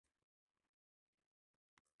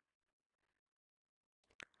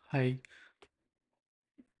Hi,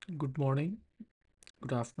 good morning,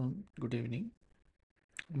 good afternoon, good evening.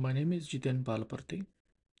 My name is Jiten Palaparthi.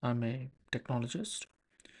 I'm a technologist.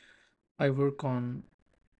 I work on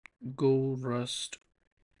Go, Rust,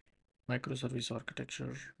 microservice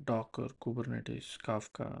architecture, Docker, Kubernetes,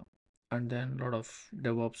 Kafka, and then a lot of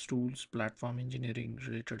DevOps tools, platform engineering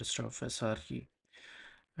related stuff, SRE,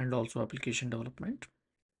 and also application development.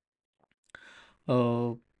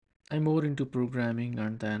 Uh, I'm more into programming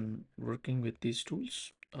and then working with these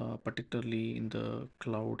tools, particularly in the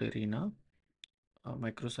cloud arena,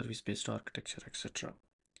 microservice based architecture, etc.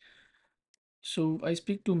 So I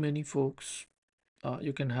speak to many folks.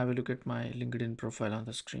 You can have a look at my LinkedIn profile on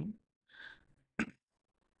the screen.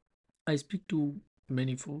 I speak to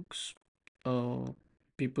many folks.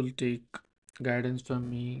 People take guidance from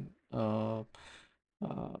me.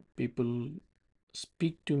 People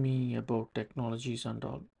speak to me about technologies and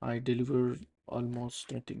all. I deliver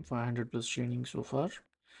almost, I think, 500 plus trainings so far.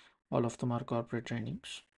 All of them are corporate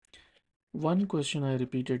trainings. One question I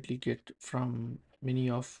repeatedly get from many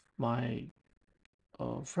of my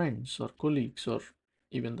friends or colleagues or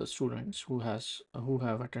even the students who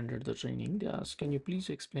have attended the training, they ask, can you please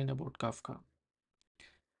explain about Kafka?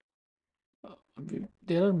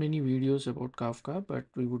 There are many videos about Kafka, but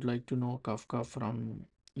we would like to know Kafka from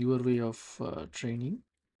your way of training.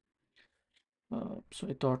 So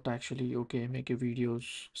I thought actually, okay, make a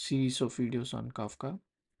series of videos on Kafka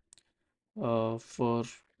for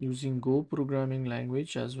using Go programming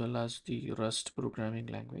language as well as the Rust programming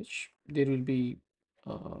language. There will be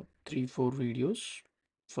three, four videos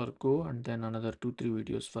for Go and then another two, three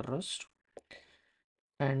videos for Rust.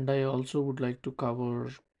 And I also would like to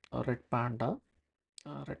cover Red Panda.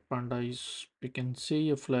 Red Panda is, we can say,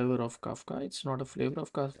 a flavor of Kafka. It's not a flavor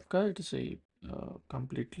of Kafka. It is a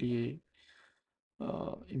completely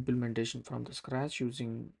implementation from the scratch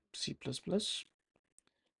using C++.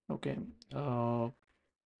 Okay. Uh,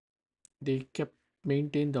 they kept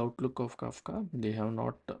maintain the outlook of Kafka. They have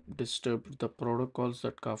not disturbed the protocols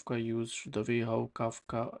that Kafka used, the way how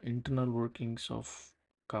Kafka internal workings of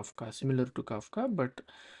Kafka similar to Kafka, but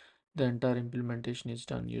the entire implementation is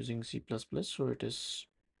done using C++, so it is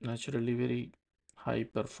naturally very high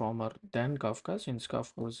performer than Kafka since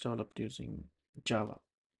Kafka was developed using Java.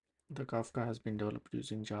 The Kafka has been developed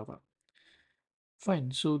using Java.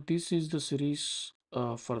 Fine, so this is the series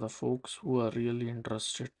for the folks who are really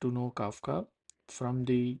interested to know Kafka from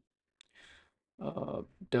the uh,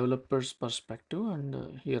 developer's perspective,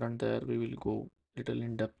 and here and there we will go little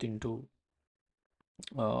in depth into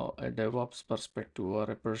a DevOps perspective or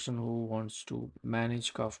a person who wants to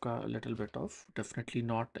manage Kafka a little bit of. Definitely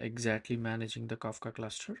not exactly managing the Kafka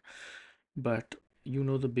cluster, but you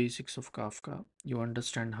know the basics of Kafka. You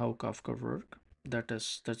understand how Kafka work.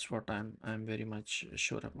 That's what I'm very much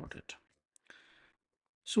sure about it.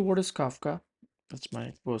 So what is Kafka? That's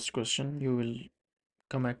my first question. You will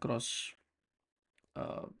come across.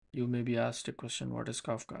 You may be asked a question. What is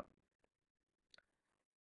Kafka?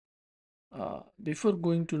 Before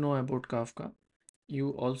going to know about Kafka, you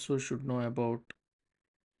also should know about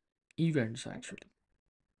events actually,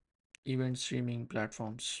 event streaming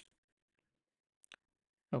platforms.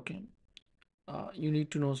 Okay, you need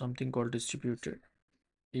to know something called distributed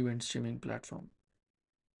event streaming platform.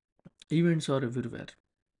 Events are everywhere.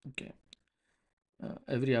 Okay,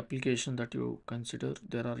 every application that you consider,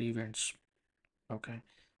 there are events. Okay,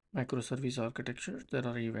 microservice architecture, there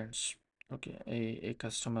are events. Okay, a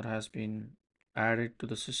customer has been added to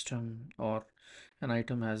the system, or an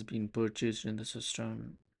item has been purchased in the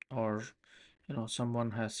system, or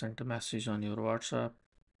someone has sent a message on your WhatsApp,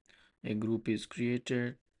 a group is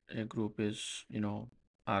created, a group is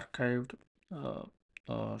archived, uh,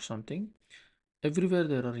 or something. Everywhere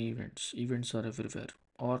there are events are everywhere,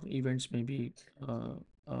 or events may be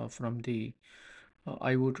from the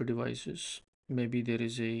IoT devices. Maybe there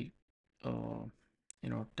is a uh,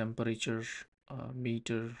 temperature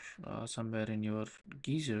meter somewhere in your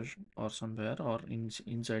geyser or somewhere, or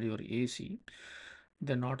inside your AC,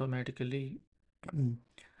 then automatically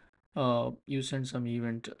you send some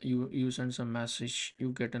event, you send some message,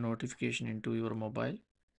 you get a notification into your mobile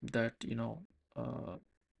that uh,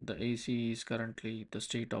 the AC is currently, the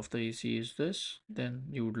state of the AC is this, then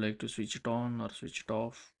you would like to switch it on or switch it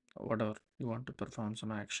off, whatever you want to perform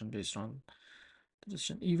some action based on the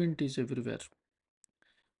decision. Event is everywhere.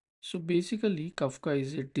 So basically Kafka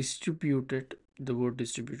is a distributed, the word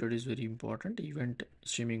distributed is very important, event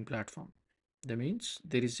streaming platform. That means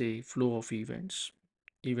there is a flow of events.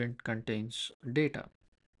 Event contains data.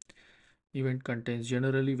 Event contains,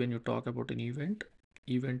 generally when you talk about an event,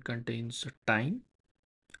 event contains time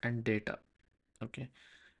and data. Okay.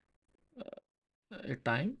 a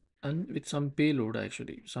time and with some payload.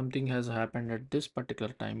 Actually something has happened at this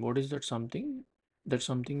particular time. What is that something? That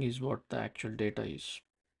something is what the actual data is.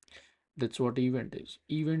 That's what event is.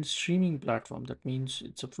 Event streaming platform, that means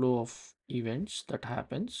it's a flow of events that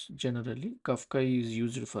happens. Generally Kafka is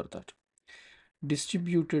used for that.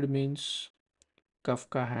 Distributed means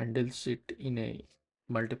Kafka handles it in a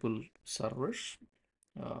multiple servers.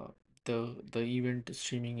 uh, the event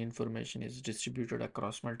streaming information is distributed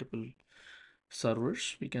across multiple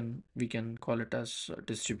servers. We can call it as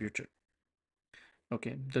distributed.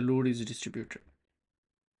 Okay, the load is distributed.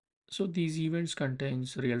 So these events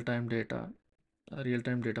contains real-time data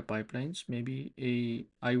pipelines. Maybe a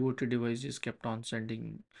IoT device is kept on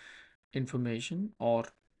sending information, or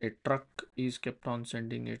a truck is kept on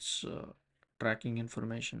sending its tracking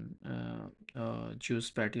information,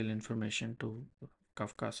 geospatial information to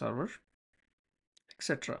Kafka server,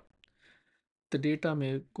 etc. The data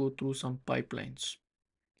may go through some pipelines,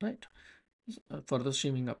 right? For the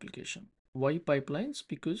streaming application. Why pipelines?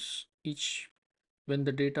 Because each when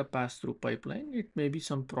the data pass through pipeline, it may be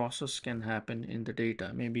some process can happen in the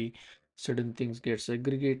data. Maybe certain things gets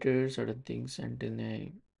aggregated, certain things and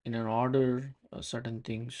in an order, certain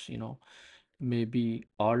things may be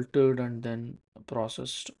altered and then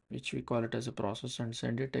processed, which we call it as a process, and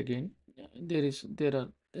send it again. There are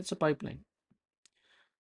It's a pipeline.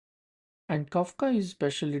 And Kafka is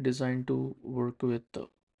specially designed to work with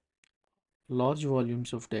large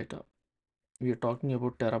volumes of data. We are talking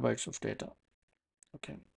about terabytes of data.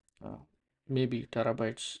 Okay. Uh, Maybe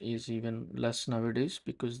terabytes is even less nowadays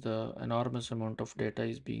because the enormous amount of data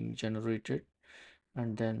is being generated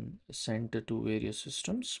and then sent to various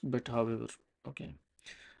systems. But however, okay,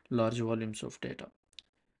 large volumes of data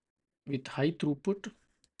with high throughput.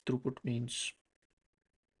 Throughput means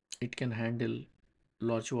it can handle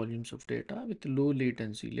large volumes of data with low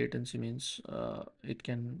latency. Latency means it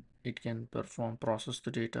can perform process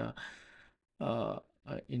the data uh,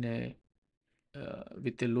 in a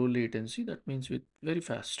with a low latency. That means with very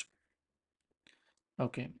fast.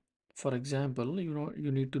 Okay. For example,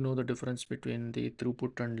 you need to know the difference between the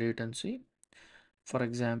throughput and latency. For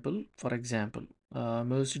example,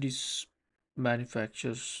 Mercedes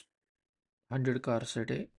manufactures 100 cars a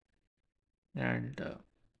day, and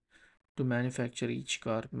to manufacture each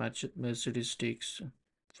car, Mercedes takes,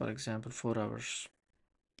 for example, 4 hours.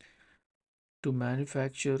 To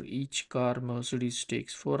manufacture each car, Mercedes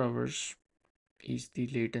takes 4 hours is the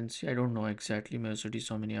latency. I don't know exactly Mercedes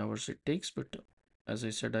how many hours it takes, but as I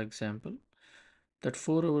said, example, that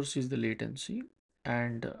 4 hours is the latency.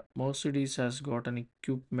 And Mercedes has got an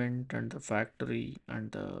equipment and the factory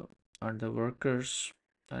and the workers,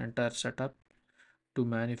 an entire setup to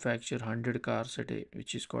manufacture 100 cars a day,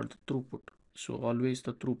 which is called the throughput. So always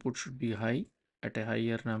the throughput should be high, at a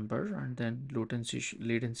higher number, and then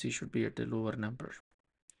latency should be at a lower number.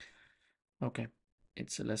 Okay,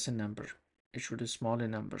 it's a lesser number. It should be small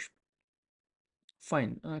in number.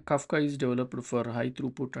 Fine. Kafka is developed for high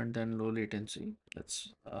throughput and then low latency.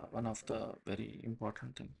 That's one of the very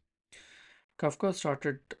important thing. Kafka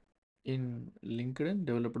started in LinkedIn,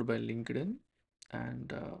 developed by LinkedIn,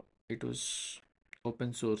 and it was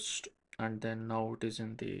open sourced, and then now it is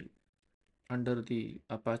in the under the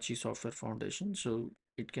Apache Software Foundation. So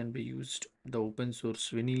it can be used. The open source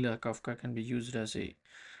vanilla Kafka can be used as a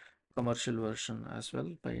commercial version as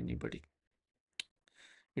well by anybody.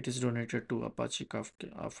 It is donated to Apache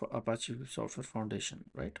Kafka of Apache Software Foundation,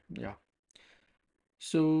 right? Yeah.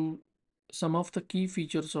 So some of the key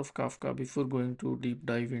features of Kafka before going to deep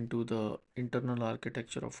dive into the internal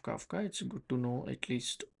architecture of Kafka, it's good to know at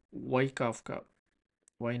least why Kafka,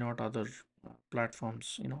 why not other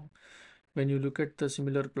platforms. When you look at the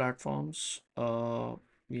similar platforms,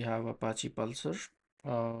 we have Apache Pulsar.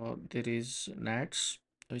 There is NATS,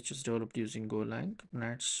 which is developed using Golang.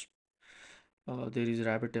 NATS. There is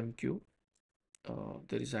RabbitMQ.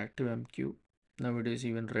 There is ActiveMQ. Nowadays,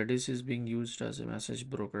 even Redis is being used as a message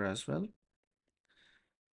broker as well.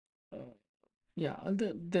 Uh, yeah, and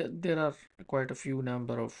there are quite a few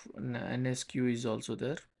number of NSQ is also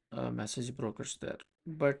there, message brokers there.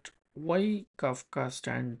 But why Kafka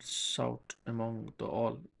stands out among the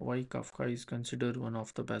all? Why Kafka is considered one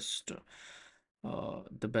of the best,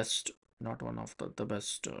 not one of the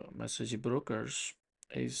best message brokers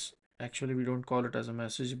is actually we don't call it as a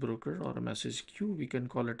message broker or a message queue. We can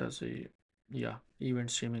call it as a event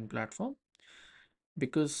streaming platform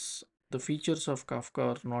because the features of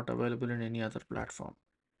Kafka are not available in any other platform.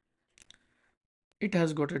 It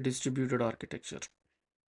has got a distributed architecture.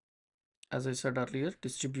 As I said earlier,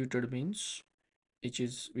 distributed means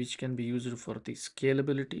which can be used for the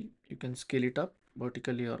scalability. You can scale it up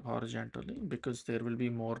vertically or horizontally, because there will be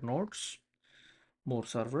more nodes, more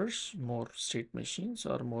servers, more state machines,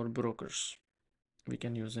 or more brokers. We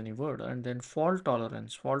can use any word. And then fault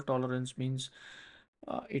tolerance. Fault tolerance means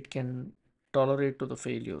it can tolerate to the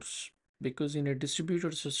failures, because in a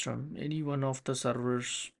distributed system, any one of the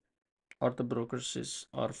servers or the brokers is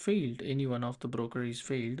or failed, any one of the broker is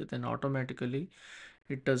failed, then automatically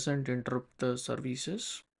it doesn't interrupt the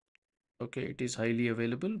services. Okay, it is highly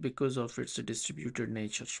available because of its distributed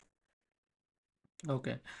nature.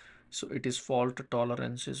 Okay, so it is fault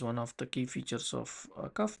tolerance is one of the key features of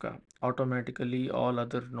Kafka. Automatically, all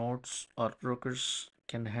other nodes or brokers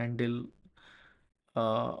can handle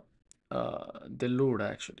uh, the load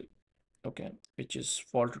actually. Okay, which is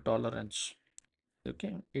fault tolerance.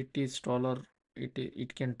 Okay, it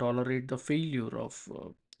can tolerate the failure of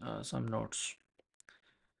some nodes.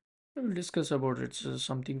 We'll discuss about it. It's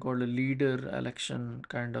something called a leader election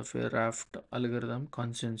kind of a raft algorithm,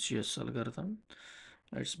 consensus algorithm.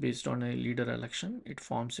 It's based on a leader election. It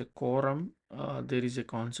forms a quorum. There is a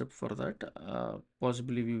concept for that.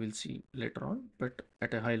 Possibly we will see later on, but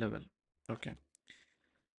at a high level. Okay.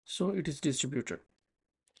 So it is distributed.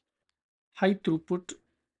 High throughput,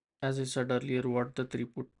 as I said earlier, what the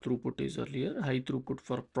throughput is earlier. High throughput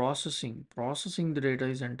for processing. Processing the data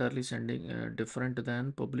is entirely sending different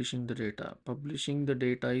than publishing the data. Publishing the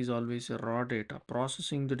data is always a raw data.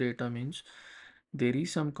 Processing the data means there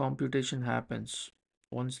is some computation happens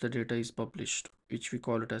once the data is published, which we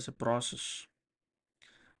call it as a process.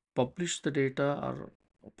 Publish the data or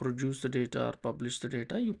produce the data or publish the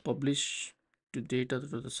data. You publish the data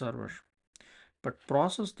to the server. But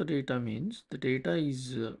process the data means the data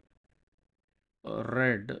is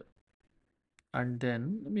read, and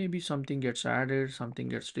then maybe something gets added, something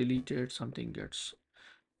gets deleted, something gets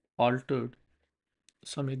altered.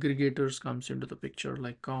 Some aggregators comes into the picture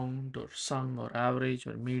like count or sum or average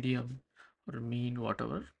or medium or mean,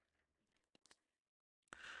 whatever.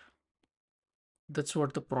 That's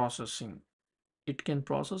what the processing. It can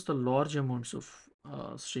process the large amounts of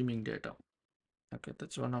streaming data. Okay,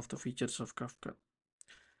 that's one of the features of Kafka.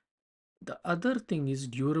 The other thing is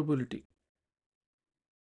durability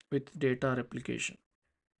with data replication.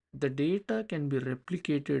 The data can be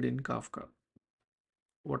replicated in Kafka.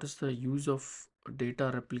 What is the use of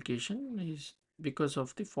data replication is because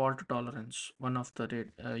of the fault tolerance. One of the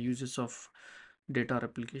uses of data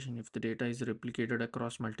replication, if the data is replicated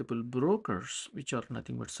across multiple brokers, which are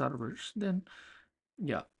nothing but servers, then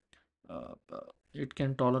yeah, it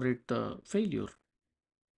can tolerate the failure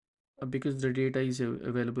because the data is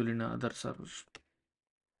available in other servers.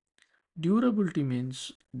 Durability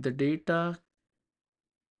means the data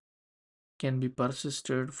can be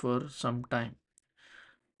persisted for some time.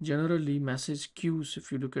 Generally, message queues,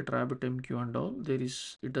 if you look at RabbitMQ and all,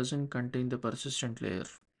 it doesn't contain the persistent layer.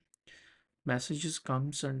 Messages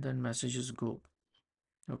comes and then messages go.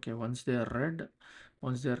 Okay, once they are read,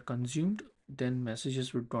 once they are consumed, then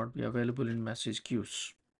messages would not be available in message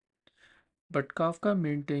queues. But Kafka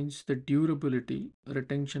maintains the durability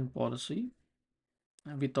retention policy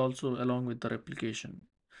with also along with the replication.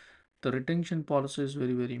 The retention policy is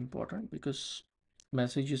very, very important because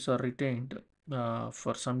messages are retained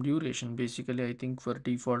for some duration. Basically, I think for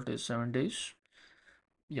default is 7 days.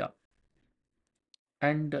 Yeah.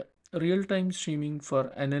 And real-time streaming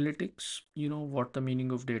for analytics. You know what the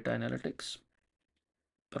meaning of data analytics,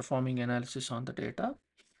 performing analysis on the data,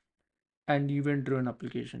 and event-driven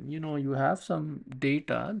application. You have some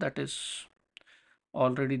data that is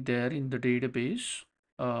already there in the database.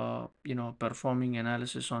 Performing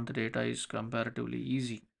analysis on the data is comparatively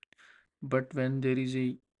easy. But when there is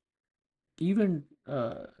a event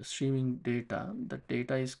streaming data, the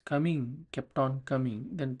data is coming, kept on coming,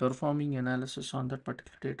 then performing analysis on that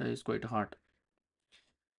particular data is quite hard.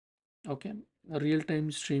 Okay,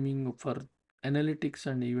 real-time streaming for analytics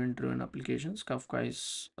and event-driven applications, Kafka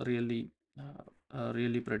is really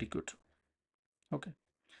pretty good. Okay,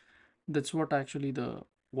 that's what actually the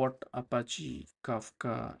what Apache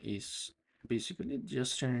Kafka is. Basically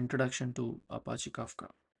just an introduction to Apache Kafka.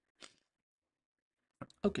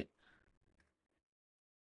 Okay,